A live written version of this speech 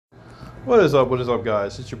What is up? What is up,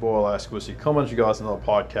 guys? It's your boy Alaska Wissy coming to you guys on another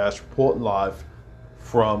podcast, reporting live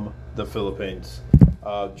from the Philippines.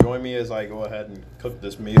 Join me as I go ahead and cook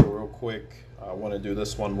this meal real quick. I want to do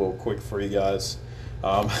this one real quick for you guys.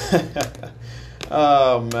 Um,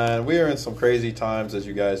 oh man, we are in some crazy times, as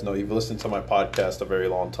you guys know. You've listened to my podcast a very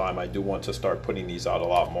long time. I do want to start putting these out a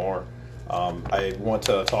lot more. I want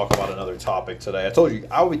to talk about another topic today. I told you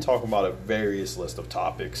I will be talking about a various list of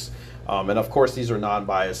topics, and of course these are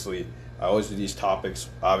non-biasedly. I always do these topics,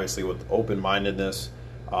 obviously, with open-mindedness.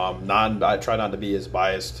 I try not to be as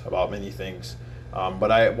biased about many things.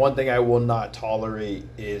 But one thing I will not tolerate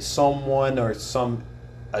is someone or some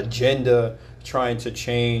agenda trying to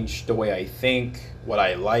change the way I think, what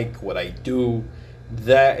I like, what I do.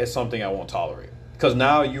 That is something I won't tolerate. Because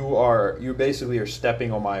now you basically are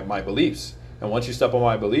stepping on my beliefs. And once you step on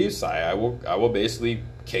my beliefs, I will basically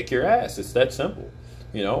kick your ass. It's that simple.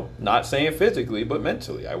 You know, not saying physically, but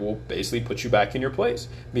mentally. I will basically put you back in your place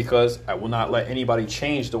because I will not let anybody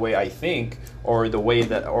change the way I think or the way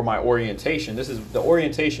that, or my orientation. The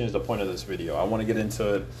orientation is the point of this video. I want to get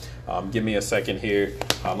into it. Give me a second here.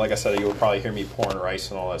 Like I said, you'll probably hear me pouring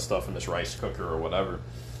rice and all that stuff in this rice cooker or whatever.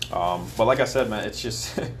 But like I said, man, it's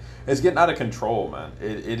just, it's getting out of control, man.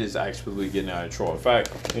 It is actually getting out of control. In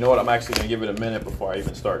fact, you know what? I'm actually going to give it a minute before I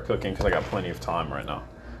even start cooking because I got plenty of time right now.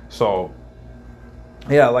 So,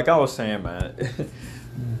 yeah, like I was saying, man,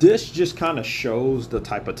 this just kind of shows the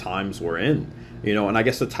type of times we're in, you know, and I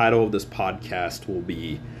guess the title of this podcast will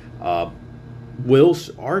be,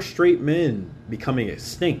 Are Straight Men Becoming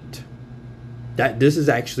Extinct? This is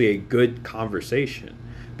actually a good conversation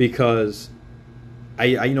because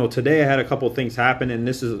you know, today I had a couple of things happen, and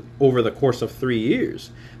this is over the course of 3 years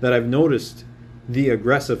that I've noticed the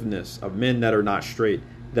aggressiveness of men that are not straight,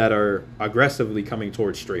 that are aggressively coming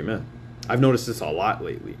towards straight men. I've noticed this a lot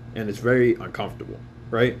lately, and it's very uncomfortable,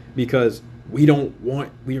 right? Because we're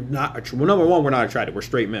not, well, number one, we're not attracted. We're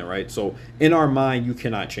straight men, right? So in our mind, you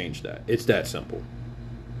cannot change that. It's that simple.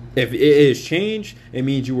 If it is changed, it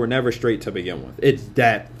means you were never straight to begin with. It's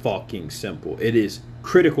that fucking simple. It is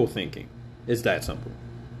critical thinking. It's that simple.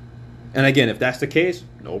 And again, if that's the case,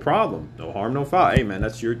 no problem. No harm, no foul. Hey, man,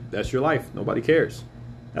 that's your life. Nobody cares.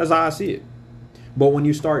 That's how I see it. But when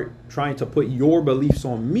you start trying to put your beliefs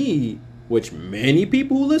on me, which many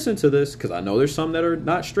people who listen to this, because I know there's some that are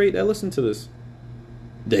not straight that listen to this,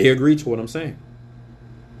 they agree to what I'm saying.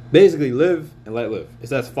 Basically, live and let live.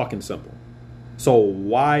 It's that fucking simple. So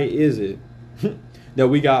why is it that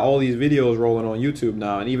we got all these videos rolling on YouTube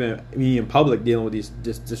now, and even me in public dealing with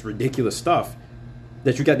this ridiculous stuff,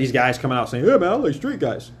 that you got these guys coming out saying, "Yeah, man, I like straight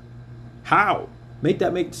guys." How? Make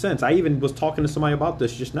that make sense. I even was talking to somebody about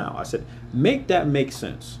this just now. I said, make that make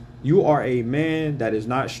sense. You are a man that is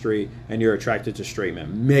not straight and you're attracted to straight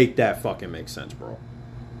men. Make that fucking make sense, bro.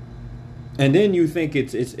 And then you think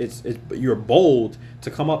you're bold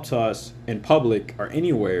to come up to us in public or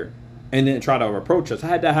anywhere and then try to approach us. I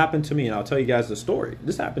had that happen to me, and I'll tell you guys the story.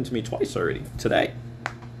 This happened to me twice already today.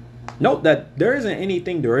 Note that there isn't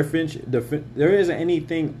anything there isn't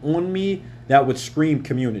anything on me that would scream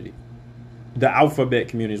community. The alphabet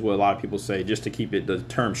community is what a lot of people say, just to keep the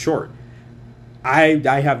term short. I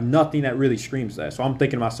have nothing that really screams that. So I'm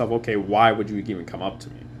thinking to myself, okay, why would you even come up to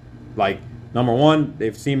me? Like, number one,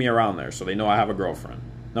 they've seen me around there, so they know I have a girlfriend.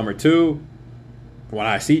 Number two, when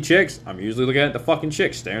I see chicks, I'm usually looking at the fucking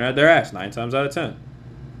chicks, staring at their ass 9 times out of 10.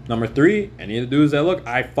 Number three, any of the dudes that look,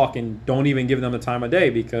 I fucking don't even give them the time of day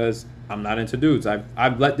because I'm not into dudes.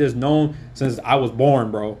 I've let this known since I was born,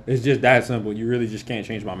 bro. It's just that simple. You really just can't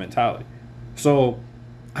change my mentality. So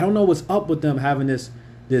I don't know what's up with them having this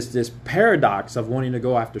paradox of wanting to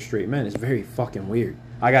go after straight men. It's very fucking weird.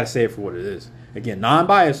 I gotta say it for what it is. Again,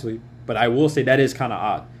 non-biasedly, but I will say that is kind of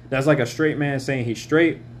odd. That's like a straight man saying he's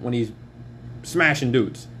straight when he's smashing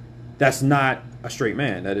dudes. That's not a straight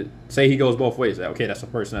man. Say he goes both ways. Okay, that's a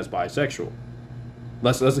person that's bisexual.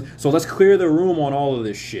 Let's clear the room on all of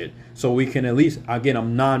this shit so we can at least, again,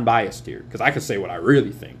 I'm non-biased here because I can say what I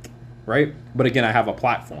really think, right? But again, I have a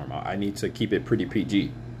platform. I need to keep it pretty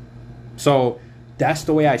PG. So that's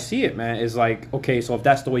the way I see it, man. Is like, okay, so if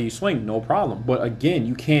that's the way you swing, no problem. But again,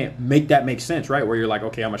 you can't make that make sense, right? Where you're like,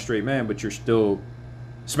 okay, I'm a straight man, but you're still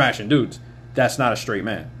smashing dudes. That's not a straight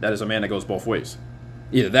man. That is a man that goes both ways.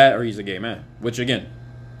 Either that or he's a gay man, which again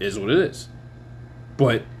is what it is.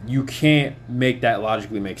 But you can't make that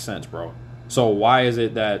logically make sense, bro. So why is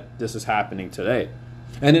it that this is happening today?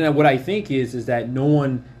 And then what I think is that no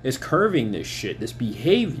one is curving this shit, this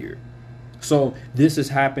behavior. So this is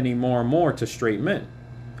happening more and more to straight men.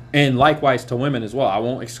 And likewise to women as well. I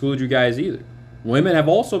won't exclude you guys either. Women have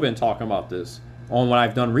also been talking about this on when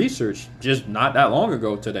I've done research just not that long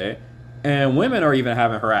ago today. And women are even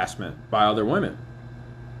having harassment by other women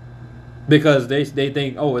because they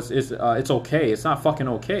think, oh, it's okay. It's not fucking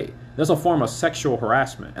okay. That's a form of sexual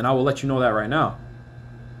harassment, and I will let you know that right now.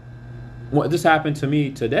 This happened to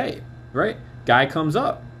me today, right? Guy comes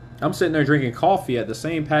up. I'm sitting there drinking coffee at the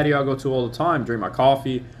same patio I go to all the time. Drink my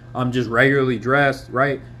coffee. I'm just regularly dressed,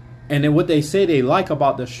 right? And then what they say they like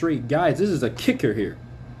about the straight guys, this is a kicker here.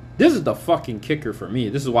 This is the fucking kicker for me.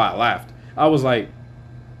 This is why I laughed. I was like,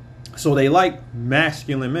 so they like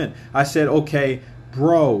masculine men. I said, okay,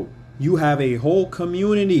 bro, you have a whole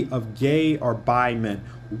community of gay or bi men.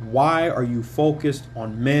 Why are you focused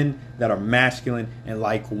on men that are masculine and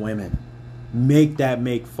like women? Make that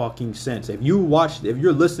make fucking sense. If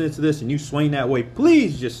you're listening to this and you swing that way,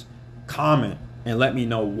 please just comment and let me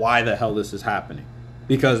know why the hell this is happening.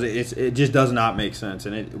 Because it just does not make sense.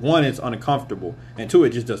 And one, it's uncomfortable. And two, it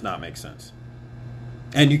just does not make sense.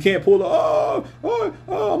 And you can't pull the,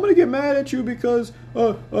 I'm going to get mad at you because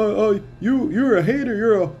you're a hater.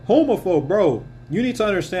 You're a homophobe. Bro, you need to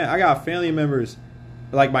understand. I got family members,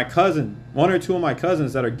 like my cousin, one or two of my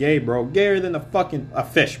cousins that are gay, bro. Gayer than a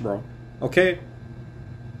fish, bro. Okay?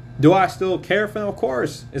 Do I still care for them? Of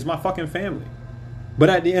course. It's my fucking family. But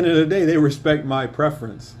at the end of the day, they respect my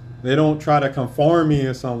preference. They don't try to conform me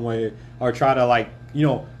in some way or try to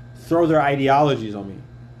throw their ideologies on me.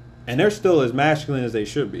 And they're still as masculine as they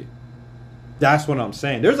should be. That's what I'm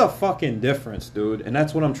saying. There's a fucking difference, dude. And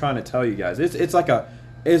that's what I'm trying to tell you guys. It's like an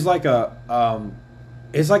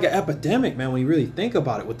epidemic, man, when you really think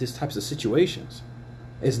about it with these types of situations.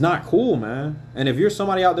 It's not cool, man. And if you're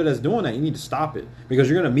somebody out there that's doing that, you need to stop it. Because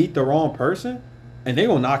you're going to meet the wrong person and they're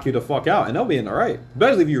going to knock you the fuck out. And they'll be in the right.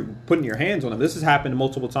 Especially if you're putting your hands on them. This has happened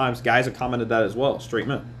multiple times. Guys have commented that as well. Straight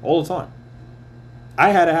men. All the time.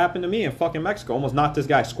 I had it happen to me in fucking Mexico. Almost knocked this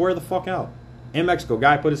guy square the fuck out. In Mexico,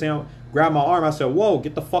 guy put his hand, grabbed my arm. I said, whoa,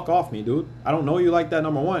 get the fuck off me, dude. I don't know you like that,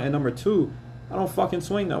 number one. And number two, I don't fucking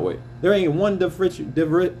swing that way. There ain't one there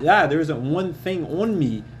isn't one thing on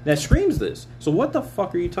me that screams this. So what the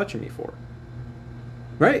fuck are you touching me for?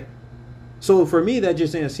 Right? So for me, that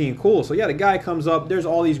just didn't seem cool. So yeah, the guy comes up. There's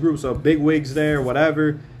all these groups of big wigs there,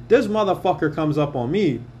 whatever. This motherfucker comes up on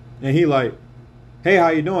me, and he like, hey, how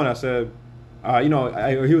you doing? I said, he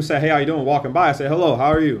would say, hey, how you doing? Walking by, I say, hello,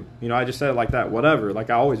 how are you? I just said it like that, whatever.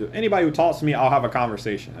 Like I always do. Anybody who talks to me, I'll have a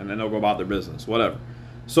conversation, and then they'll go about their business, whatever.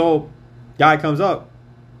 So guy comes up,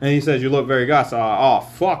 and he says, you look very good. I said, oh,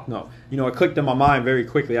 fuck no. It clicked in my mind very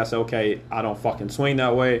quickly. I said, okay, I don't fucking swing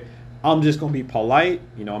that way. I'm just going to be polite.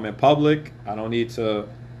 I'm in public. I don't need to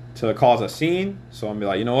cause a scene. So I'm going to be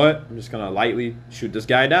like, you know what? I'm just going to lightly shoot this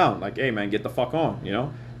guy down. Like, hey, man, get the fuck on,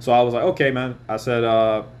 So I was like, okay, man. I said,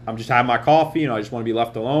 I'm just having my coffee. I just want to be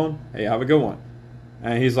left alone. Hey, have a good one.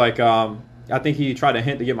 And he's like, I think he tried to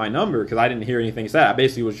hint to get my number because I didn't hear anything said. I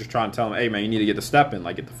basically was just trying to tell him, hey, man, you need to get the step in.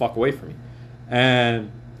 Like, get the fuck away from me.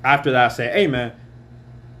 And after that, I say, hey, man,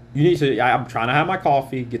 I'm trying to have my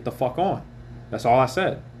coffee. Get the fuck on. That's all I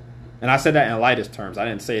said. And I said that in lightest terms. I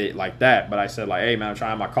didn't say it like that. But I said, like, hey, man, I'm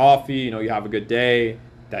trying to have my coffee. You have a good day.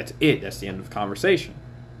 That's it. That's the end of the conversation.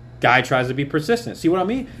 Guy tries to be persistent. See what I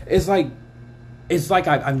mean? It's like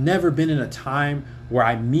I've never been in a time where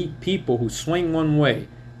I meet people who swing one way,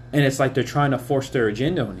 and it's like they're trying to force their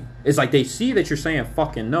agenda on you. It's like they see that you're saying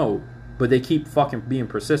fucking no, but they keep fucking being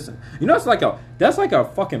persistent. That's like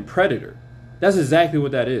a fucking predator. That's exactly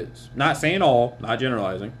what that is. Not saying all, not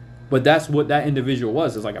generalizing, but that's what that individual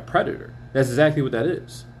was. It's like a predator. That's exactly what that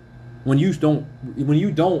is. When you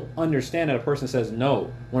don't understand that a person says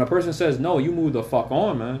no. When a person says no, you move the fuck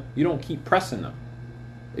on, man. You don't keep pressing them.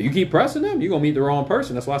 If you keep pressing them, you're going to meet the wrong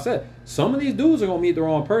person. That's why I said, some of these dudes are going to meet the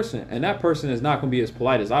wrong person, and that person is not going to be as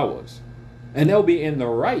polite as I was. And they'll be in the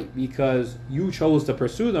right because you chose to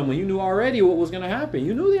pursue them when you knew already what was going to happen.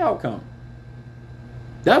 You knew the outcome.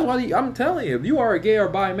 That's why I'm telling you, if you are a gay or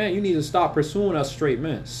bi man, you need to stop pursuing us straight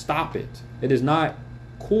men. Stop it. It is not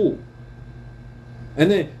cool. And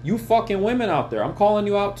then you fucking women out there, I'm calling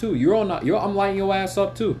you out too. I'm lighting your ass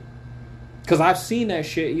up too. Because I've seen that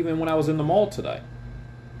shit even when I was in the mall today.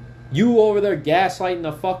 You over there gaslighting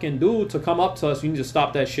a fucking dude to come up to us, you need to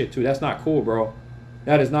stop that shit too. That's not cool, bro.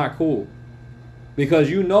 That is not cool. Because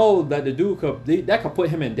you know that the dude could put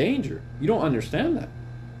him in danger. You don't understand that.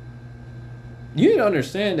 You need to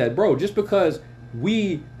understand that, bro, just because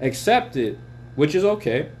we accept it, which is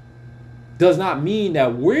okay, does not mean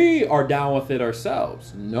that we are down with it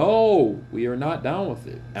ourselves. No, we are not down with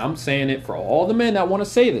it. And I'm saying it for all the men that want to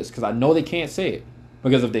say this, because I know they can't say it.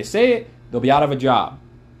 Because if they say it, they'll be out of a job.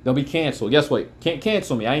 They'll be canceled. Guess what? Can't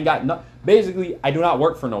cancel me. I ain't got no. Basically, I do not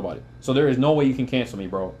work for nobody. So there is no way you can cancel me,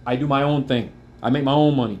 bro. I do my own thing. I make my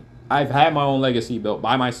own money. I've had my own legacy built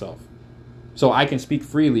by myself. So I can speak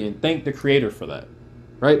freely and thank the Creator for that.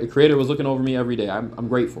 Right? The Creator was looking over me every day. I'm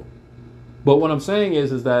grateful. But what I'm saying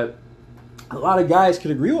is that a lot of guys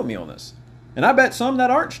could agree with me on this. And I bet some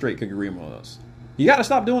that aren't straight could agree with me on this. You got to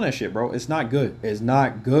stop doing that shit, bro. It's not good. It's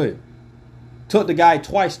not good. Took the guy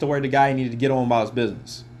twice to where the guy needed to get on about his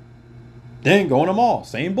business. Then go in the mall.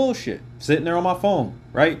 Same bullshit. Sitting there on my phone,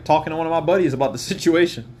 right? Talking to one of my buddies about the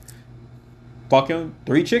situation. Fucking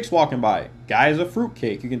 3 chicks walking by. Guy's a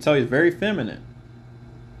fruitcake. You can tell he's very feminine.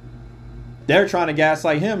 They're trying to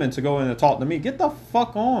gaslight him into going and talk to me. Get the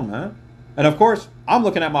fuck on, man. And of course, I'm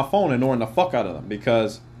looking at my phone ignoring the fuck out of them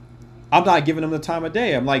because I'm not giving them the time of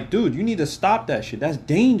day. I'm like, dude, you need to stop that shit. That's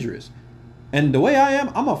dangerous. And the way I am,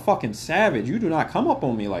 I'm a fucking savage. You do not come up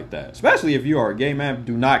on me like that. Especially if you are a gay man,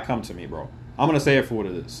 do not come to me, bro. I'm going to say it for what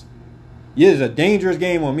it is. It is a dangerous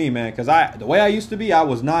game on me, man. Because the way I used to be, I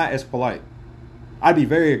was not as polite. I'd be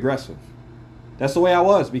very aggressive. That's the way I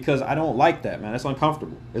was because I don't like that, man. That's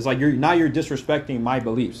uncomfortable. It's like you're disrespecting my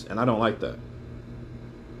beliefs, and I don't like that.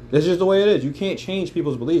 It's just the way it is. You can't change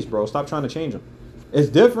people's beliefs, bro. Stop trying to change them. It's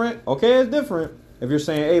different. Okay, it's different. If you're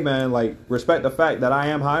saying, hey, man, like, respect the fact that I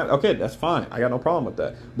am high. Okay, that's fine. I got no problem with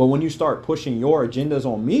that. But when you start pushing your agendas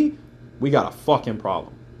on me, we got a fucking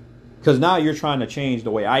problem. Because now you're trying to change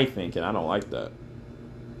the way I think, and I don't like that.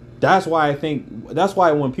 That's why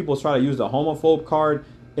when people try to use the homophobe card,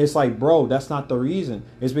 it's like, bro, that's not the reason.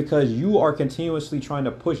 It's because you are continuously trying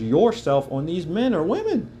to push yourself on these men or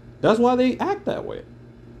women. That's why they act that way.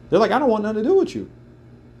 They're like, I don't want nothing to do with you.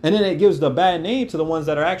 And then it gives the bad name to the ones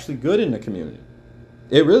that are actually good in the community.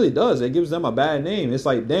 It really does. It gives them a bad name. It's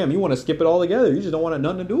like, damn, you want to skip it all together. You just don't want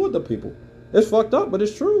nothing to do with the people. It's fucked up, but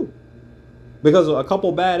it's true. Because a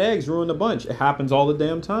couple bad eggs ruin the bunch. It happens all the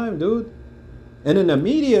damn time, dude. And then the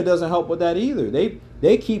media doesn't help with that either.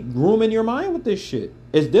 They keep grooming your mind with this shit.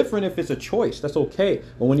 It's different if it's a choice. That's okay.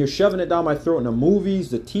 But when you're shoving it down my throat in the movies,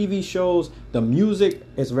 the TV shows, the music,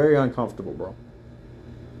 it's very uncomfortable, bro.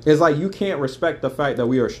 It's like you can't respect the fact that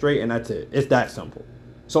we are straight and that's it. It's that simple.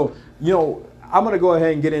 So, I'm going to go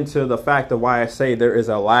ahead and get into the fact of why I say there is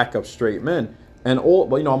a lack of straight men. But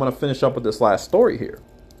I'm going to finish up with this last story here.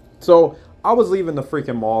 So I was leaving the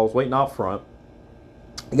freaking mall, I was waiting out front.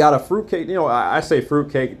 I got a fruitcake. I say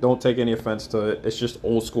fruitcake. Don't take any offense to it. It's just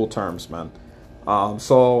old school terms, man. I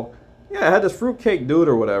had this fruitcake dude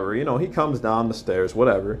or whatever. He comes down the stairs,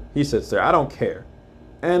 whatever. He sits there. I don't care.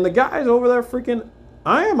 And the guy's over there freaking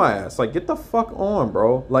eyeing my ass. Like, get the fuck on,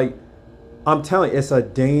 bro. Like, I'm telling you, it's a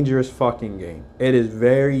dangerous fucking game. It is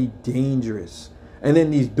very dangerous. And then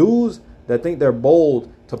these dudes that think they're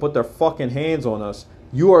bold to put their fucking hands on us,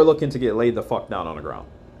 you are looking to get laid the fuck down on the ground.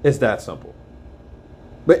 It's that simple.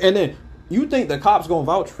 And then you think the cops gonna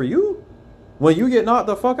vouch for you? When you get knocked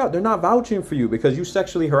the fuck out, they're not vouching for you because you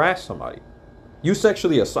sexually harassed somebody. You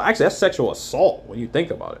sexually assault. Actually, that's sexual assault when you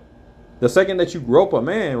think about it. The second that you grope a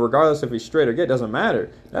man, regardless if he's straight or gay, doesn't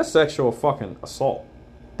matter. That's sexual fucking assault.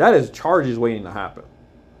 That is charges waiting to happen.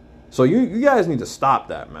 So you guys need to stop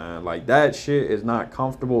that, man. Like, that shit is not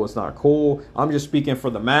comfortable. It's not cool. I'm just speaking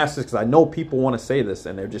for the masses because I know people want to say this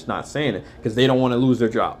and they're just not saying it because they don't want to lose their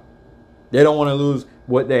job. They don't want to lose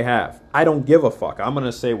what they have. I don't give a fuck. I'm going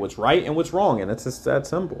to say what's right and what's wrong, and it's just that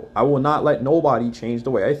simple. I will not let nobody change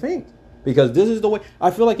the way I think because this is the way. I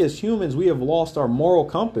feel like as humans, we have lost our moral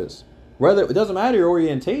compass. Whether it doesn't matter your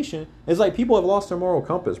orientation. It's like people have lost their moral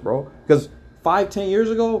compass, bro. Because 5-10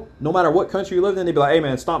 years ago, no matter what country you lived in, they'd be like, hey,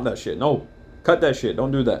 man, stop that shit. No, cut that shit.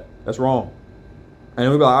 Don't do that. That's wrong.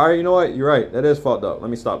 And we'd be like, all right, you know what? You're right. That is fucked up.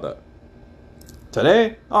 Let me stop that.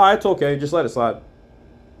 Today, all right, it's okay. Just let it slide.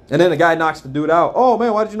 And then the guy knocks the dude out. Oh,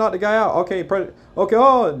 man, why did you knock the guy out? Okay,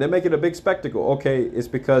 they make it a big spectacle. Okay, it's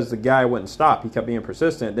because the guy wouldn't stop. He kept being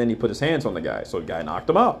persistent. Then he put his hands on the guy. So the guy knocked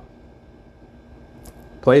him out.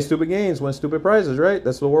 Play stupid games, win stupid prizes, right?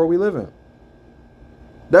 That's the world we live in.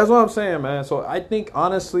 That's what I'm saying, man. So I think,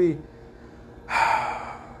 honestly,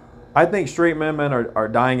 I think straight men are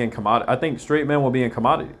dying in commodity. I think straight men will be in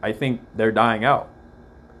commodity. I think they're dying out.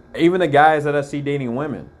 Even the guys that I see dating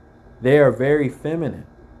women, they are very feminine.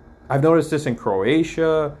 I've noticed this in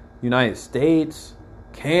Croatia, United States,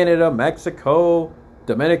 Canada, Mexico,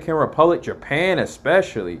 Dominican Republic, Japan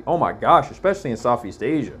especially. Oh my gosh, especially in Southeast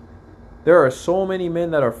Asia. There are so many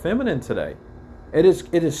men that are feminine today. It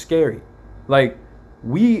is scary. Like,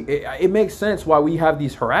 it makes sense why we have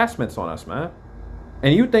these harassments on us, man.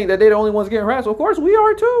 And you think that they're the only ones getting harassed? Of course we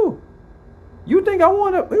are too. You think I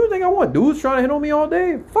want dudes trying to hit on me all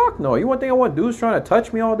day? Fuck no. You think I want dudes trying to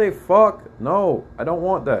touch me all day? Fuck no. I don't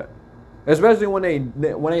want that. Especially when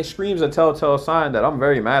they screams a telltale sign that I'm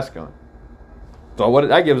very masculine. So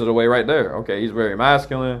that gives it away right there. Okay, he's very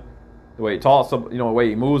masculine. the way he talks, the way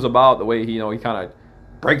he moves about, the way he kind of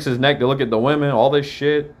breaks his neck to look at the women, all this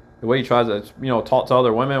shit, the way he tries to, talk to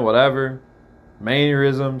other women, whatever,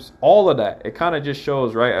 mannerisms, all of that. It kind of just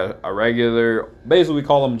shows, right, a regular, basically we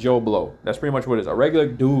call him Joe Blow. That's pretty much what it is, a regular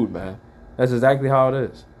dude, man. That's exactly how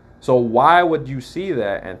it is. So why would you see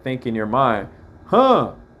that and think in your mind,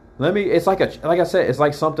 it's like I said, it's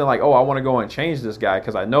like something like, oh, I want to go and change this guy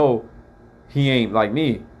because I know he ain't like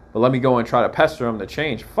me, but let me go and try to pester him to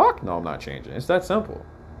change. Fuck no, I'm not changing. It's that simple.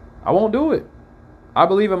 I won't do it. I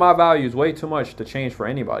believe in my values way too much to change for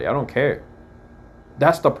anybody. I don't care.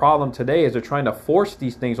 That's the problem today, is they're trying to force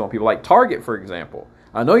these things on people. Like Target, for example.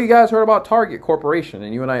 I know you guys heard about Target Corporation in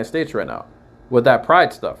the United States right now with that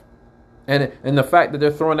pride stuff. And the fact that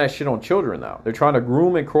they're throwing that shit on children now. They're trying to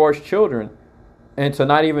groom and coerce children into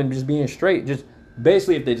not even just being straight. Just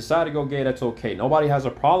basically, if they decide to go gay, that's okay. Nobody has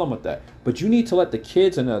a problem with that. But you need to let the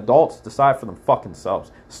kids and the adults decide for them fucking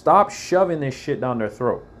selves. Stop shoving this shit down their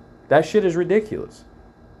throat. That shit is ridiculous.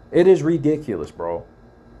 It is ridiculous, bro.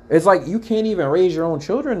 It's like you can't even raise your own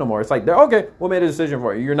children no more. It's like, okay, we'll make a decision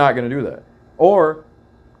for you. You're not going to do that. Or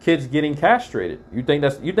kids getting castrated. You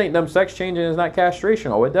think them sex changing is not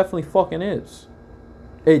castration? Oh, it definitely fucking is.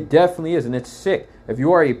 It definitely is, and it's sick. If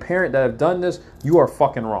you are a parent that have done this, you are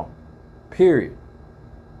fucking wrong. Period.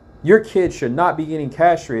 Your kid should not be getting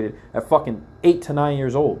castrated at fucking 8 to 9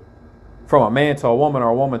 years old. From a man to a woman or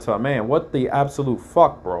a woman to a man. What the absolute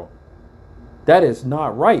fuck, bro? That is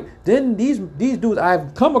not right. Then these dudes,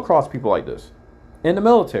 I've come across people like this in the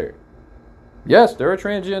military. Yes, there are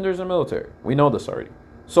transgenders in the military. We know this already.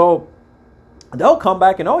 So they'll come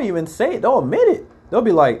back and they'll even say it. They'll admit it. They'll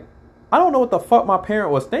be like, I don't know what the fuck my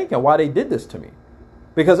parent was thinking, why they did this to me.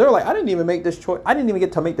 Because they're like, I didn't even make this choice. I didn't even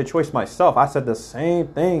get to make the choice myself. I said the same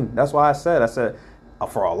thing. That's why I said,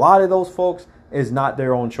 for a lot of those folks, it's not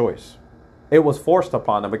their own choice. It was forced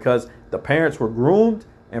upon them because the parents were groomed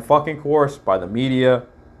and fucking coerced by the media,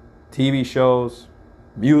 TV shows,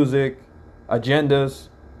 music, agendas.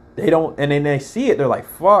 And then they see it. They're like,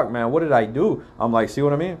 fuck, man, what did I do? I'm like, see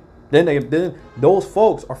what I mean? Then those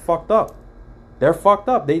folks are fucked up. They're fucked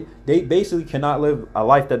up. They basically cannot live a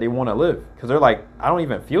life that they want to live because they're like, I don't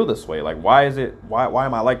even feel this way. Like, why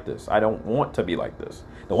am I like this? I don't want to be like this.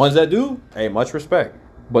 The ones that do, hey, much respect.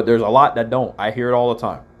 But there's a lot that don't. I hear it all the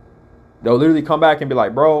time. They'll literally come back and be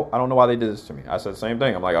like, bro, I don't know why they did this to me. I said the same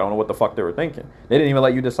thing. I'm like, I don't know what the fuck they were thinking. They didn't even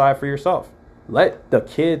let you decide for yourself. Let the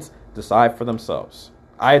kids decide for themselves.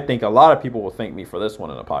 I think a lot of people will thank me for this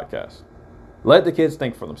one in a podcast. Let the kids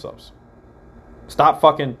think for themselves. Stop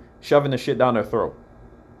fucking shoving the shit down their throat.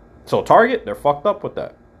 So Target, they're fucked up with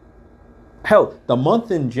that. Hell, the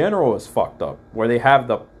month in general is fucked up, where they have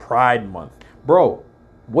the Pride Month. Bro,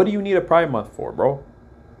 what do you need a Pride Month for, bro?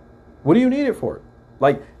 What do you need it for?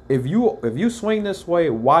 Like, if you swing this way,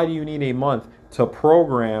 why do you need a month to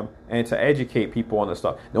program and to educate people on this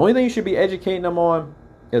stuff? The only thing you should be educating them on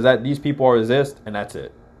is that these people resist, and that's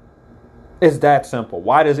it. It's that simple.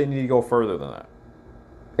 Why does it need to go further than that?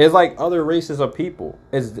 It's like other races of people.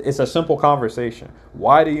 It's a simple conversation.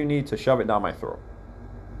 Why do you need to shove it down my throat?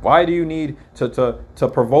 Why do you need to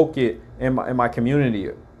provoke it in my community?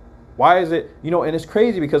 Why is it, and it's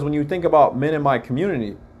crazy because when you think about men in my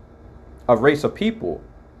community, a race of people,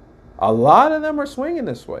 a lot of them are swinging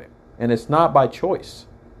this way. And it's not by choice.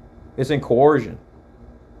 It's in coercion,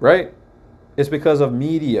 right? It's because of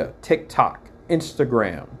media, TikTok,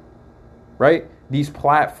 Instagram, right? These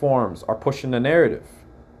platforms are pushing the narrative.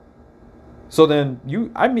 So then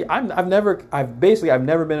I've never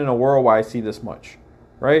been in a world where I see this much,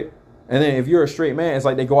 right? And then if you're a straight man, it's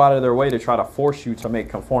like they go out of their way to try to force you to make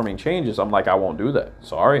conforming changes. I'm like, I won't do that.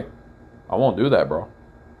 Sorry. I won't do that, bro.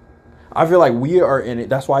 I feel like we are in it.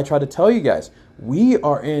 That's why I try to tell you guys, we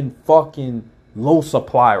are in fucking low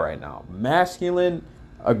supply right now. Masculine,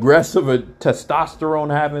 aggressive,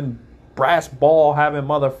 testosterone having, brass ball having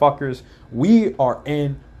motherfuckers. We are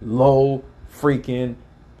in low freaking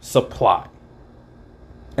supply.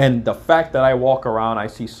 And the fact that I walk around, I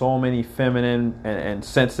see so many feminine and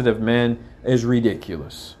sensitive men is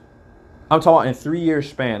ridiculous. I'm talking in 3 years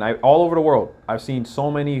span. All over the world, I've seen so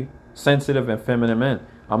many sensitive and feminine men.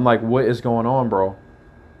 I'm like, what is going on, bro?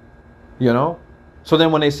 So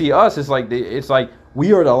then when they see us, it's like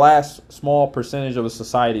we are the last small percentage of a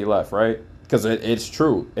society left, right? Because it's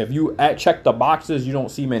true. If you check the boxes, you don't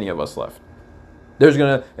see many of us left. There's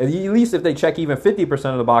gonna, at least if they check even 50%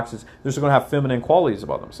 of the boxes, they're still gonna have feminine qualities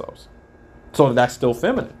about themselves. So that's still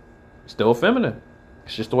feminine. Still feminine.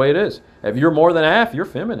 It's just the way it is. If you're more than half, you're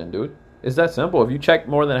feminine, dude. It's that simple. If you check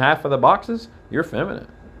more than half of the boxes, you're feminine.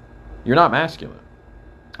 You're not masculine.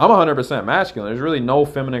 I'm 100% masculine. There's really no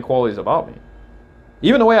feminine qualities about me.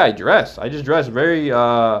 Even the way I dress, I just dress very,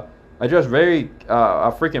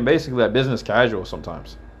 freaking basically like business casual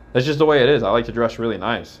sometimes. That's just the way it is. I like to dress really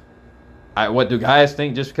nice. What do guys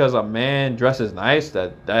think just because a man dresses nice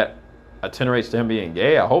that attenuates to him being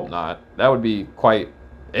gay? I hope not. That would be quite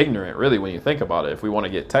ignorant, really, when you think about it. If we want to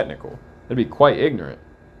get technical, it'd be quite ignorant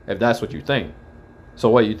if that's what you think. So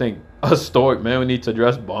what, you think a stoic man would need to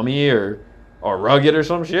dress bummy or rugged or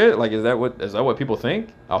some shit? Like, is that what people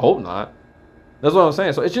think? I hope not. That's what I'm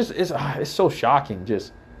saying. So it's so shocking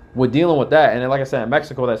just with dealing with that. And then, like I said, in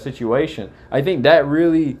Mexico, that situation, I think that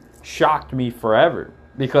really shocked me forever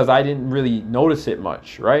because I didn't really notice it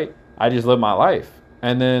much, right? I just lived my life.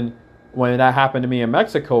 And then when that happened to me in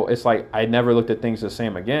Mexico, it's like I never looked at things the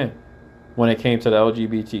same again when it came to the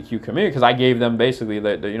LGBTQ community, because I gave them basically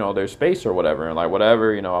their space or whatever, and like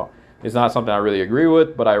whatever, it's not something I really agree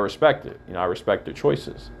with, but I respect it. I respect their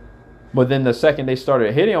choices. But then the second they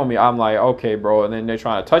started hitting on me, I'm like, okay, bro. And then they're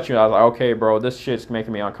trying to touch me. I was like, okay, bro, this shit's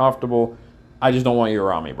making me uncomfortable. I just don't want you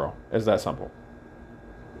around me, bro. It's that simple.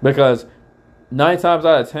 Because 9 times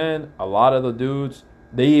out of 10, a lot of the dudes,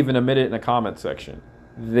 they even admit it in the comment section.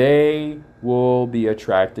 They will be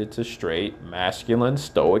attracted to straight, masculine,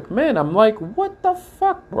 stoic men. I'm like, what the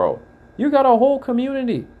fuck, bro? You got a whole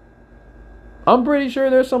community. I'm pretty sure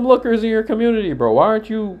there's some lookers in your community, bro. Why aren't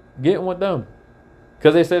you getting with them?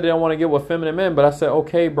 Because they said they don't want to get with feminine men. But I said,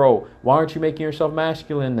 okay, bro, why aren't you making yourself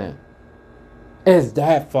masculine then? It's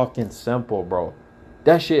that fucking simple, bro.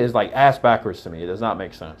 That shit is like ass backwards to me. It does not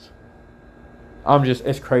make sense.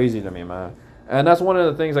 It's crazy to me, man. And that's one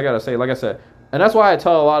of the things I got to say. Like I said, and that's why I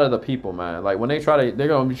tell a lot of the people, man, like when they're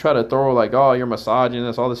going to try to throw like, oh, you're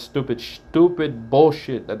misogynist, all this stupid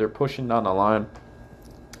bullshit that they're pushing down the line.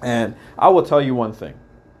 And I will tell you one thing.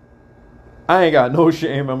 I ain't got no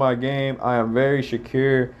shame in my game. I am very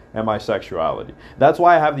secure in my sexuality. That's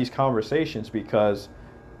why I have these conversations, because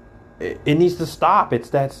it needs to stop. It's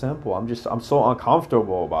that simple. I'm so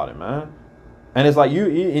uncomfortable about it, man. And it's like you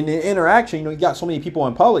in the interaction, you got so many people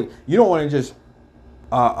in public. You don't want to just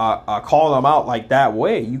call them out like that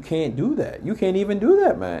way. You can't do that. You can't even do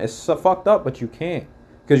that, man. It's so fucked up, but you can't,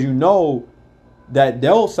 because you know that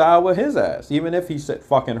they'll side with his ass, even if he's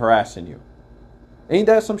fucking harassing you. Ain't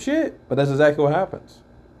that some shit? But that's exactly what happens.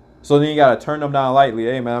 So then you got to turn them down lightly.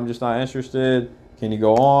 Hey, man, I'm just not interested. Can you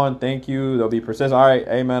go on? Thank you. They'll be persistent. All right.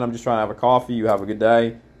 Hey, man, I'm just trying to have a coffee. You have a good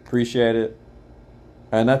day. Appreciate it.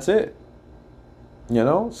 And that's it.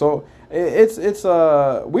 So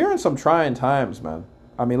we're in some trying times, man.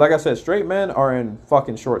 I mean, like I said, straight men are in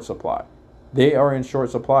fucking short supply. They are in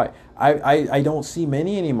short supply. I don't see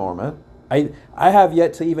many anymore, man. I have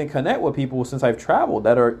yet to even connect with people since I've traveled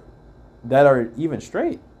that are even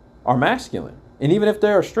straight, are masculine. And even if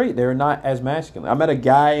they're straight, they're not as masculine. I met a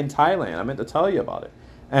guy in Thailand. I meant to tell you about it.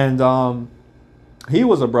 And he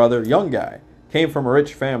was a brother, young guy, came from a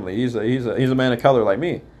rich family. He's a man of color like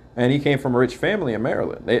me. And he came from a rich family in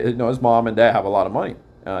Maryland. His mom and dad have a lot of money.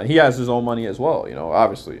 He has his own money as well,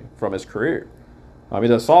 obviously, from his career. He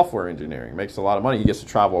does software engineering, makes a lot of money. He gets to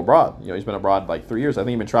travel abroad. He's been abroad like 3 years. I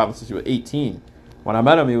think he's been traveling since he was 18. When I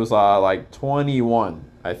met him, he was like 21,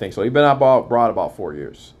 I think. So he's been abroad about 4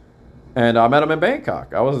 years. And I met him in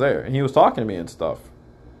Bangkok. I was there. And he was talking to me and stuff.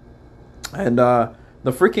 And the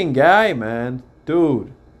freaking guy, man,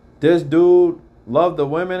 dude, this dude loved the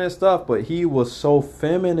women and stuff, but he was so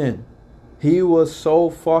feminine. He was so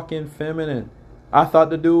fucking feminine. I thought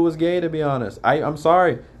the dude was gay, to be honest. I'm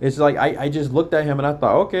sorry. It's like I just looked at him and I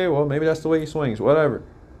thought, okay, well, maybe that's the way he swings, whatever.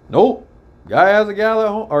 Nope. Guy has a gal at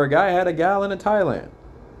home, or a guy had a gal in Thailand.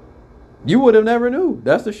 You would have never knew.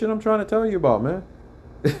 That's the shit I'm trying to tell you about, man.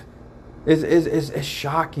 It's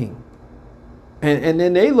shocking. And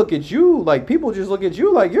then they look at you, like, people just look at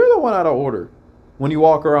you like you're the one out of order. When you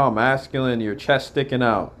walk around masculine, your chest sticking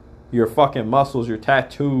out, your fucking muscles, your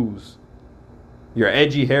tattoos, your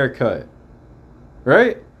edgy haircut.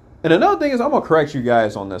 Right? And another thing is, I'm going to correct you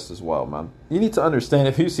guys on this as well, man. You need to understand,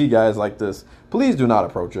 if you see guys like this, please do not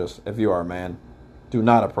approach us if you are a man. Do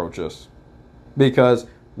not approach us. Because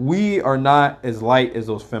we are not as light as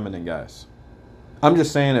those feminine guys. I'm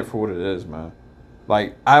just saying it for what it is, man.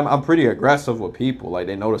 Like, I'm pretty aggressive with people. Like,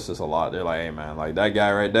 they notice this a lot. They're like, hey, man, like, that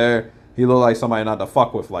guy right there, he look like somebody not to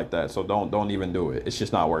fuck with like that. So don't even do it. It's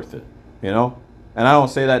just not worth it. And I don't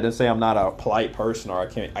say that to say I'm not a polite person, or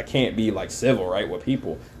I can't be like civil, right, with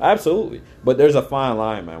people. Absolutely. But there's a fine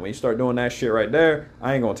line, man. When you start doing that shit right there,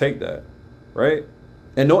 I ain't gonna take that. Right?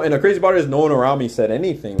 And the crazy part is, no one around me said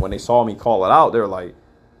anything when they saw me call it out. They're like,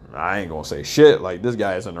 I ain't gonna say shit. Like, this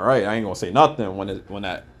guy isn't right. I ain't gonna say nothing when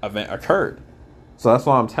that event occurred. So that's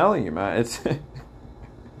why I'm telling you, man. It's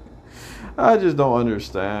I just don't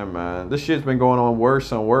understand, man. This shit's been going on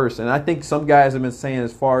worse and worse. And I think some guys have been saying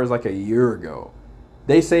as far as like a year ago.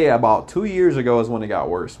 They say about 2 years ago is when it got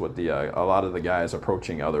worse with the a lot of the guys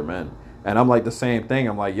approaching other men. And I'm like the same thing.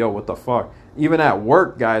 I'm like, yo, what the fuck? Even at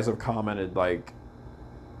work, guys have commented like,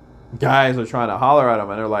 guys are trying to holler at them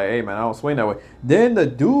and they're like, hey, man, I don't swing that way. Then the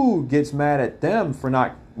dude gets mad at them for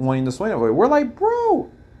not wanting to swing that way. We're like, bro,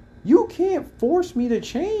 you can't force me to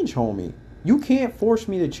change, homie. You can't force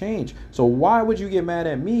me to change. So why would you get mad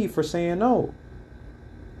at me for saying no?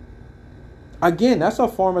 Again, that's a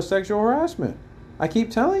form of sexual harassment. I keep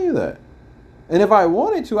telling you that. And if I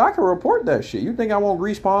wanted to, I could report that shit. You think I want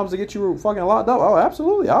grease palms to get you fucking locked up? Oh,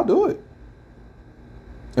 absolutely. I'll do it.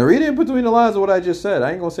 And read it in between the lines of what I just said.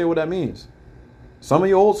 I ain't going to say what that means. Some of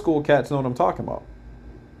you old school cats know what I'm talking about.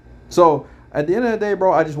 So at the end of the day,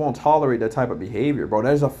 bro, I just won't tolerate that type of behavior, bro.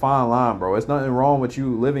 There's a fine line, bro. It's nothing wrong with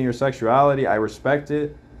you living your sexuality. I respect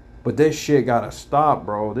it. But this shit got to stop,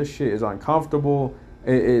 bro. This shit is uncomfortable.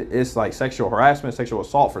 It's like sexual harassment, sexual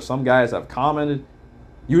assault. For some guys that have commented,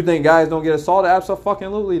 you think guys don't get assaulted?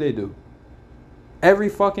 Absolutely they do. Every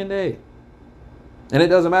fucking day. And it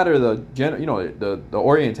doesn't matter the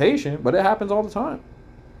orientation, but it happens all the time.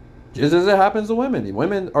 Just as it happens to women.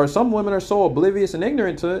 Some women are so oblivious and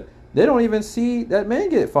ignorant to it, they don't even see that men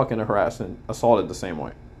get fucking harassed and assaulted the same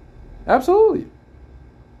way. Absolutely.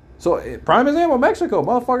 So, prime example, Mexico.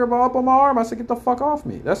 Motherfucker brought up on my arm. I said, get the fuck off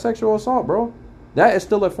me. That's sexual assault, bro. That is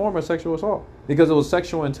still a form of sexual assault because it was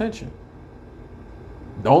sexual intention.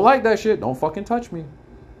 Don't like that shit. Don't fucking touch me.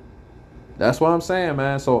 That's what I'm saying,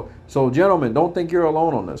 man. So gentlemen, don't think you're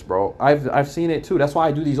alone on this, bro. I've seen it too. That's why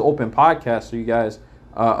I do these open podcasts so you guys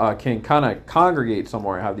can kind of congregate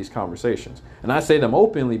somewhere and have these conversations. And I say them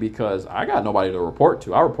openly because I got nobody to report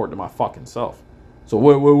to. I report to my fucking self. So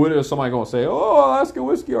what is somebody going to say? Oh, Alaska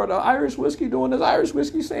whiskey or the Irish whiskey doing this, Irish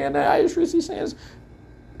whiskey saying that, Irish whiskey saying this.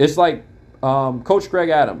 It's like Coach Greg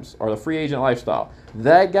Adams or the Free Agent Lifestyle.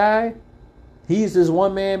 That guy, he's this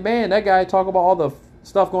one-man band. That guy talk about all the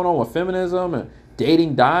stuff going on with feminism and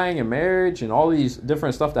dating, dying, and marriage and all these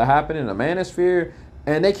different stuff that happen in the manosphere.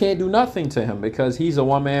 And they can't do nothing to him because he's a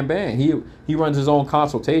one-man band. He runs his own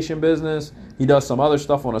consultation business. He does some other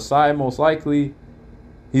stuff on the side, most likely.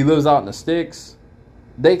 He lives out in the sticks.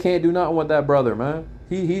 They can't do nothing with that brother, man.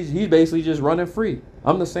 He's basically just running free.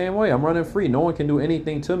 I'm the same way. I'm running free. No one can do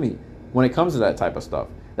anything to me when it comes to that type of stuff.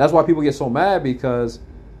 That's why people get so mad because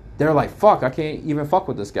they're like, fuck, I can't even fuck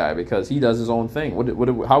with this guy because he does his own thing.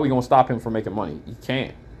 How are we going to stop him from making money? You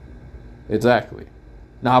can't. Exactly.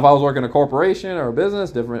 Now, if I was working a corporation or a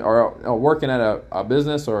business, different, or working at a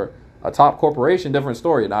business or a top corporation, different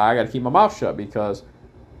story. Now, I got to keep my mouth shut because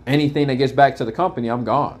anything that gets back to the company, I'm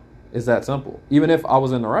gone. It's that simple. Even if I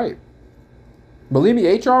was in the right. Believe me,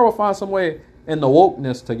 HR will find some way in the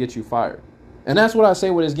wokeness to get you fired. And that's what I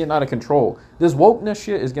say when it's getting out of control. This wokeness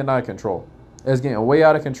shit is getting out of control. It's getting way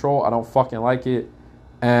out of control. I don't fucking like it.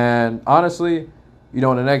 And honestly, in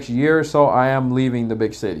the next year or so, I am leaving the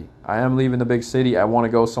big city. I want to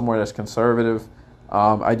go somewhere that's conservative.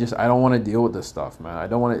 I don't want to deal with this stuff, man. I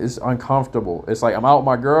don't want to. It's uncomfortable. It's like I'm out with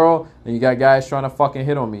my girl, and you got guys trying to fucking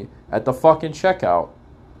hit on me at the fucking checkout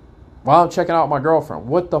while I'm checking out my girlfriend.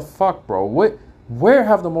 What the fuck, bro? Where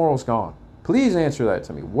have the morals gone? Please answer that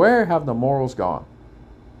to me. Where have the morals gone?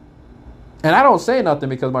 And I don't say nothing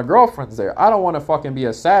because my girlfriend's there. I don't want to fucking be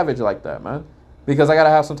a savage like that, man. Because I got to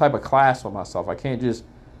have some type of class with myself. I can't just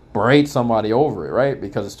berate somebody over it, right?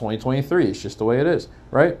 Because it's 2023. It's just the way it is,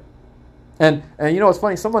 right? And it's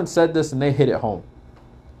funny. Someone said this and they hit it home.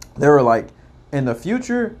 They were like, in the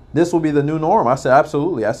future, this will be the new norm. I said,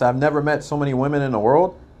 absolutely. I said, I've never met so many women in the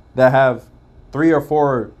world that have 3 or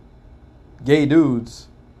 4 gay dudes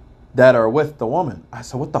that are with the woman. I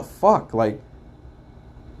said, what the fuck? Like,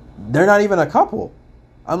 they're not even a couple.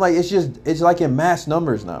 I'm like, it's like in mass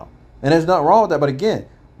numbers now. And there's nothing wrong with that. But again,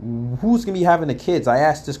 who's going to be having the kids? I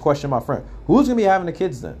asked this question to my friend. Who's going to be having the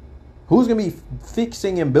kids then? Who's going to be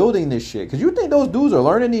fixing and building this shit? Because you think those dudes are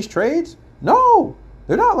learning these trades? No.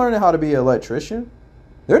 They're not learning how to be an electrician.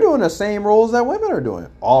 They're doing the same roles that women are doing.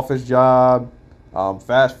 Office job,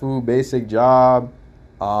 fast food, basic job,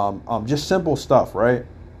 just simple stuff, right?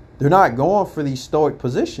 They're not going for these stoic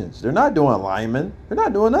positions. They're not doing linemen. They're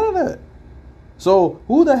not doing none of that. So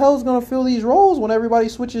who the hell is going to fill these roles when everybody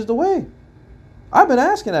switches the way? I've been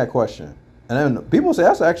asking that question. And then people say,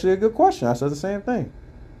 that's actually a good question. I said the same thing.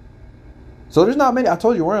 So there's not many. I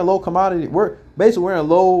told you, we're in low commodity. We're in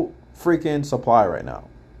low freaking supply right now.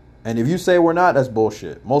 And if you say we're not, that's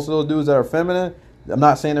bullshit. Most of those dudes that are feminine, I'm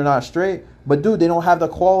not saying they're not straight, but dude, they don't have the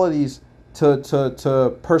qualities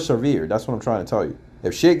to persevere. That's what I'm trying to tell you.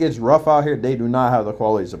 If shit gets rough out here, they do not have the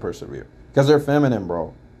qualities to persevere. Because they're feminine,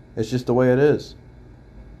 bro. It's just the way it is.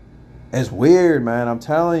 It's weird, man. I'm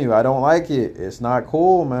telling you, I don't like it. It's not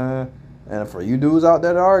cool, man. And for you dudes out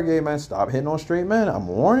there that are gay, man, stop hitting on straight men. I'm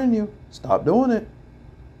warning you. Stop doing it.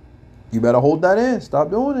 You better hold that in. Stop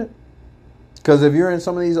doing it. Because if you're in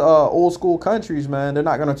some of these old school countries, man, they're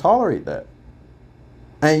not going to tolerate that.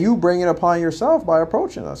 And you bring it upon yourself by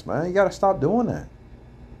approaching us, man. You got to stop doing that.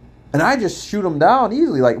 And I just shoot them down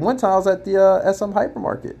easily. Like one time I was at the SM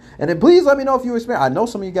hypermarket. And then please let me know if you experience. I know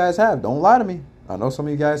some of you guys have. Don't lie to me. I know some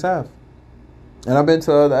of you guys have. And I've been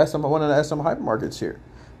to one of the SM hypermarkets here.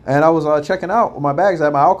 And I was checking out with my bags. I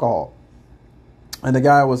had my alcohol. And the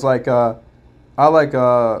guy was like, I like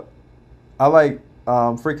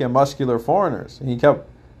freaking muscular foreigners. And he kept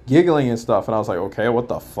giggling and stuff. And I was like, okay, what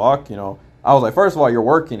the fuck? You know, I was like, first of all, you're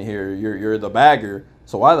working here. You're the bagger.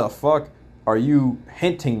 So why the fuck are you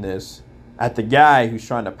hinting this at the guy who's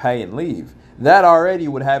trying to pay and leave? That already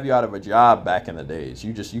would have you out of a job back in the days.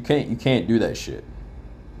 You can't do that shit.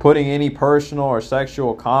 Putting any personal or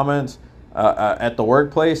sexual comments at the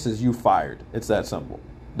workplace is you fired. It's that simple.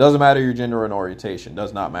 Doesn't matter your gender and orientation.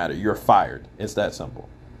 Does not matter. You're fired. It's that simple.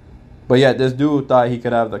 But yet this dude thought he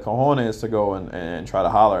could have the cojones to go and try to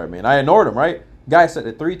holler at me. And I ignored him, right? Guy said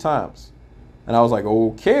it 3 times. And I was like,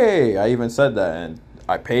 okay. I even said that. And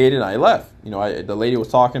I paid and I left. You know, the lady was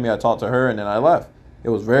talking to me. I talked to her and then I left. It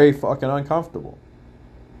was very fucking uncomfortable.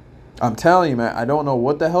 I'm telling you, man, I don't know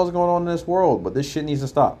what the hell's going on in this world, but this shit needs to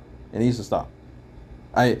stop. It needs to stop.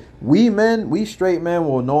 We straight men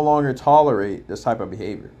will no longer tolerate this type of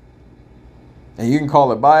behavior. And you can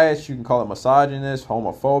call it bias, you can call it misogynist,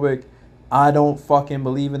 homophobic. I don't fucking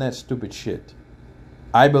believe in that stupid shit.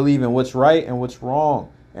 I believe in what's right and what's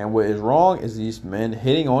wrong. And what is wrong is these men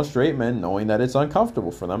hitting on straight men knowing that it's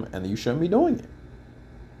uncomfortable for them and you shouldn't be doing it.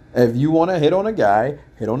 If you want to hit on a guy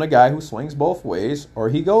who swings both ways or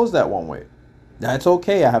he goes that one way. That's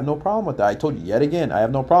okay. I have no problem with that. I told you yet again, I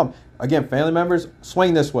have no problem. Again, family members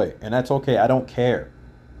swing this way and that's okay. I don't care.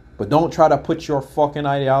 But don't try to put your fucking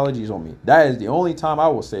ideologies on me. That is the only time I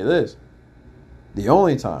will say this. The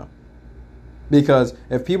only time. Because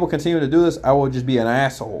if people continue to do this, I will just be an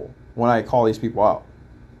asshole when I call these people out.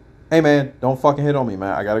 Hey man, don't fucking hit on me,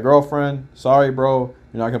 man. I got a girlfriend. Sorry, bro.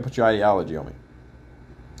 You're not going to put your ideology on me.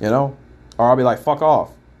 You know? Or I'll be like, fuck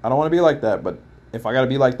off. I don't want to be like that. But if I got to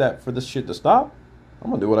be like that for this shit to stop, I'm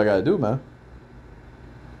going to do what I got to do, man.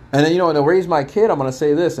 And then, you know, to raise my kid, I'm going to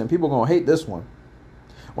say this. And people are going to hate this one.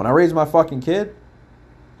 When I raise my fucking kid,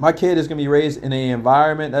 my kid is going to be raised in an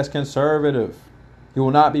environment that's conservative. He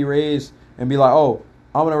will not be raised and be like, oh,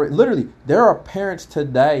 I'm going to... Literally, there are parents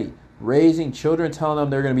today raising children telling them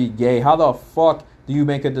they're going to be gay. How the fuck do you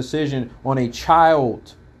make a decision on a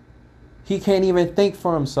child? He can't even think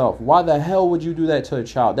for himself. Why the hell would you do that to a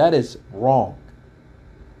child? That is wrong.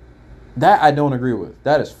 That I don't agree with.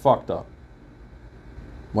 That is fucked up.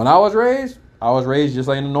 When I was raised just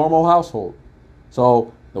like in a normal household.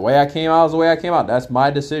 So the way I came out is the way I came out. That's my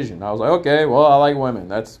decision. I was like, okay, well, I like women.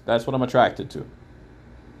 That's what I'm attracted to.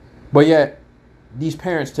 But yet, these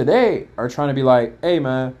parents today are trying to be like, hey,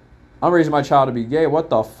 man, I'm raising my child to be gay. What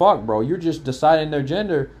the fuck, bro? You're just deciding their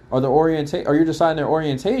gender or you're deciding their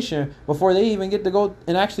orientation before they even get to go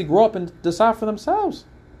and actually grow up and decide for themselves.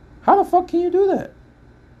 How the fuck can you do that?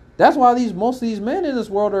 That's why most of these men in this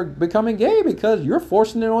world are becoming gay, because you're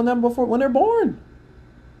forcing it on them when they're born.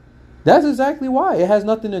 That's exactly why. It has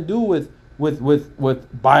nothing to do with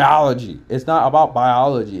biology. It's not about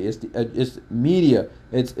biology. It's media.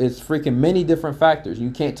 It's freaking many different factors.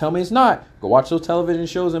 You can't tell me it's not. Go watch those television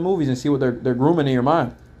shows and movies and see what they're grooming in your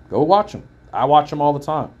mind. Go watch them. I watch them all the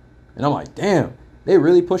time. And I'm like, damn, they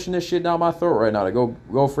really pushing this shit down my throat right now to go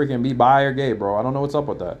freaking be bi or gay, bro. I don't know what's up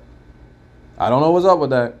with that. I don't know what's up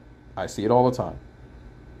with that. I see it all the time.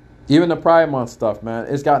 Even the Pride Month stuff, man,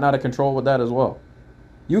 it's gotten out of control with that as well.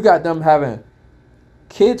 You got them having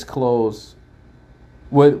kids' clothes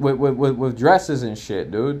with dresses and shit,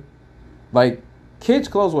 dude. Like, kids'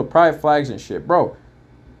 clothes with pride flags and shit. Bro,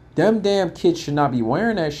 them damn kids should not be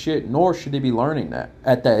wearing that shit, nor should they be learning that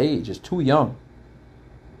at that age. It's too young.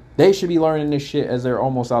 They should be learning this shit as they're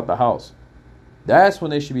almost out the house. That's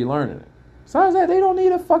when they should be learning it. Besides that, they don't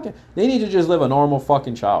need they need to just live a normal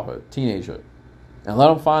fucking childhood, teenagehood. And let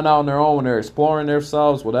them find out on their own when they're exploring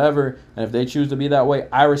themselves, whatever. And if they choose to be that way,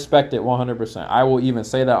 I respect it 100%. I will even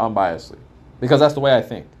say that unbiasedly. Because that's the way I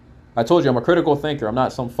think. I told you, I'm a critical thinker. I'm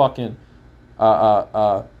not some fucking,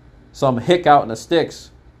 some hick out in the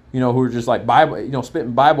sticks, who are just like Bible,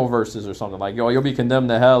 spitting Bible verses or something. Like, you'll be condemned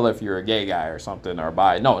to hell if you're a gay guy or something, or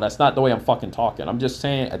bi. No, that's not the way I'm fucking talking. I'm just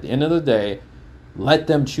saying, at the end of the day, let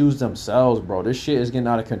them choose themselves, bro. This shit is getting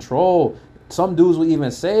out of control. some dudes will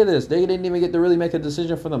even say this. They didn't even get to really make a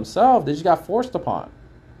decision for themselves. They just got forced upon.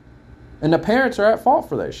 And the parents are at fault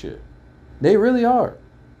for that shit. They really are.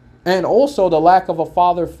 And also the lack of a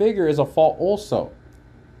father figure is a fault also.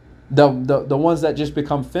 The ones that just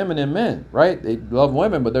become feminine men, right? They love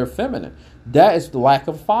women, but they're feminine. That is the lack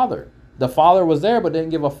of father. The father was there, but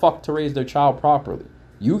didn't give a fuck to raise their child properly.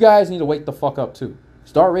 You guys need to wake the fuck up too.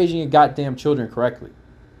 Start raising your goddamn children correctly.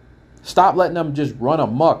 Stop letting them just run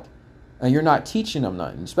amok and you're not teaching them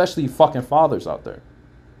nothing, especially fucking fathers out there.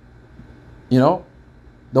 You know?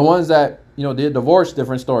 The ones that, you know, did divorce,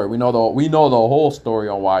 different story. We know the whole story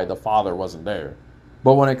on why the father wasn't there.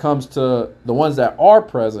 But when it comes to the ones that are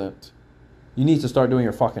present, you need to start doing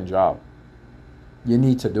your fucking job. You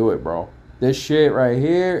need to do it, bro. This shit right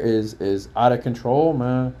here is out of control,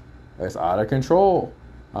 man. It's out of control.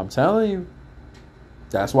 I'm telling you.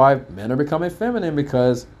 That's why men are becoming feminine,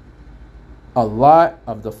 because a lot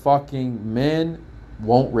of the fucking men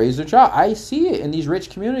won't raise their child. I see it in these rich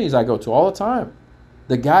communities I go to all the time.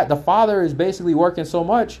 The father is basically working so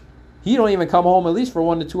much, he don't even come home at least for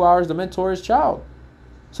 1 to 2 hours to mentor his child.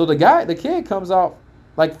 So the kid comes out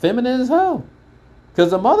like feminine as hell,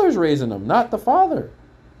 because the mother's raising them, not the father.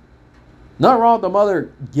 Not wrong with the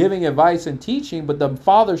mother giving advice and teaching, but the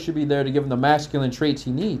father should be there to give him the masculine traits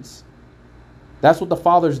he needs. That's what the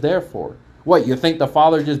father's there for. What, you think the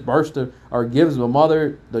father just or gives the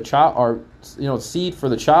mother the child, or, you know, seed for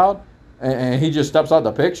the child, and he just steps out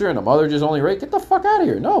the picture and the mother just only raised? Get the fuck out of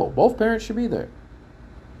here. No, both parents should be there.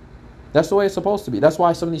 That's the way it's supposed to be. That's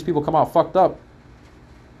why some of these people come out fucked up,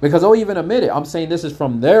 because they'll even admit it. I'm saying this is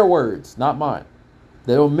from their words, not mine.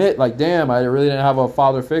 They'll admit, like, damn, I really didn't have a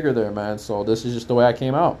father figure there, man, so this is just the way I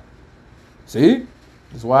came out. See?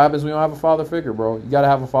 This is what happens when you don't have a father figure, bro. You got to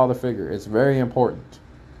have a father figure. It's very important.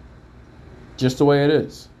 Just the way it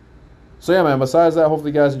is. So, yeah, man, besides that,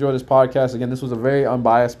 hopefully you guys enjoyed this podcast. Again, this was a very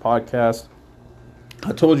unbiased podcast.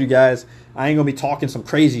 I told you guys, I ain't going to be talking some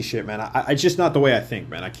crazy shit, man. It's just not the way I think,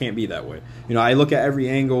 man. I can't be that way. You know, I look at every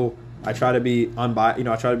angle. I try to be unbiased. You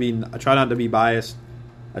know, I try not to be biased.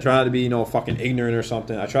 I try not to be, you know, fucking ignorant or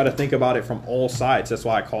something. I try to think about it from all sides. That's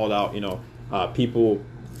why I called out, you know, people,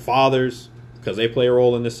 fathers, because they play a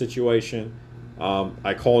role in this situation.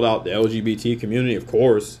 I called out the LGBT community, of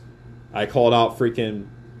course. I called out freaking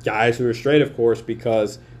guys who are straight, of course,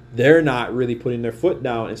 because they're not really putting their foot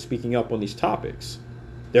down and speaking up on these topics.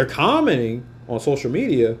 They're commenting on social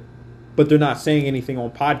media, but they're not saying anything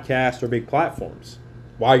on podcasts or big platforms.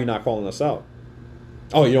 Why are you not calling us out?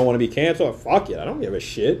 Oh, you don't want to be canceled? Fuck it. I don't give a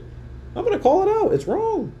shit. I'm going to call it out. It's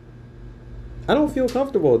wrong. I don't feel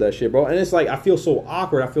comfortable with that shit, bro. And it's like, I feel so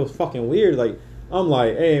awkward. I feel fucking weird. Like, I'm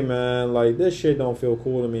like, hey, man, like, this shit don't feel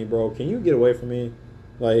cool to me, bro. Can you get away from me?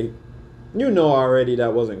 Like, you know already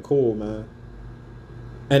that wasn't cool, man.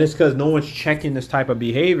 And it's because no one's checking this type of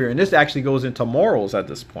behavior. And this actually goes into morals at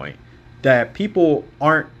this point. That people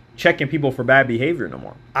aren't checking people for bad behavior no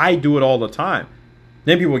more. I do it all the time.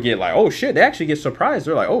 Then people get like, oh, shit. They actually get surprised.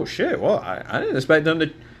 They're like, oh, shit. Well, I didn't expect them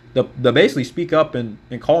to basically speak up and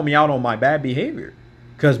call me out on my bad behavior.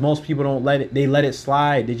 Because most people don't let it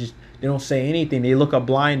slide. They don't say anything. They look a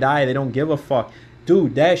blind eye. They don't give a fuck.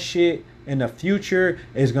 Dude, that shit in the future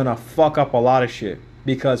is going to fuck up a lot of shit.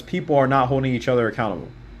 Because people are not holding each other accountable.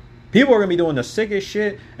 People are going to be doing the sickest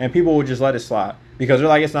shit, and people will just let it slide. Because they're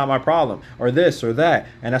like, it's not my problem. Or this or that.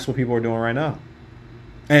 And that's what people are doing right now.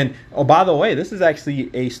 And, oh, by the way, this is actually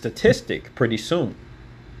a statistic pretty soon.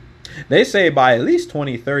 They say by at least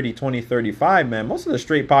 2030, 2035, man, most of the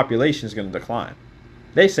straight population is going to decline.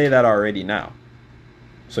 They say that already now.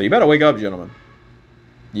 So you better wake up, gentlemen.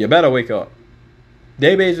 You better wake up.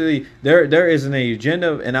 They basically, there is an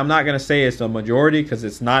agenda, and I'm not going to say it's the majority, because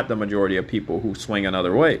it's not the majority of people who swing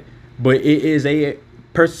another way. But it is a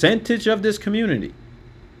percentage of this community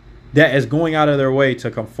that is going out of their way to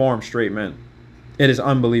conform straight men. It is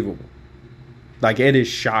unbelievable. Like, it is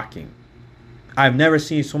shocking. I've never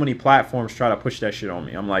seen so many platforms try to push that shit on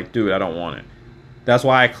me. I'm like, dude, I don't want it. That's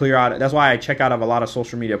why I clear out. That's why I check out of a lot of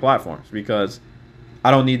social media platforms, because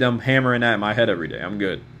I don't need them hammering that in my head every day. I'm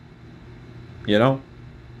good. You know?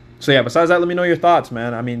 So yeah, besides that, let me know your thoughts,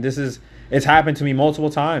 man. I mean, it's happened to me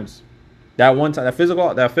multiple times. That one time, that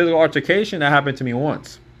physical altercation, that happened to me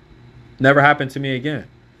once. Never happened to me again.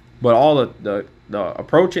 But all the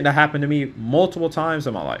approaching that happened to me multiple times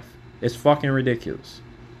in my life. It's fucking ridiculous.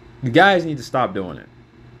 You guys need to stop doing it.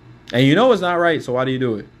 And you know it's not right, so why do you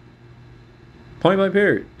do it? Point blank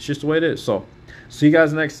period. It's just the way it is. So, see you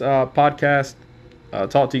guys next podcast.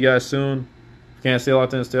 Talk to you guys soon. If you can't stay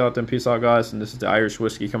out there, stay out there. Peace out, guys. And this is the Irish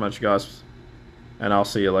Whiskey coming at you guys. And I'll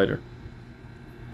see you later.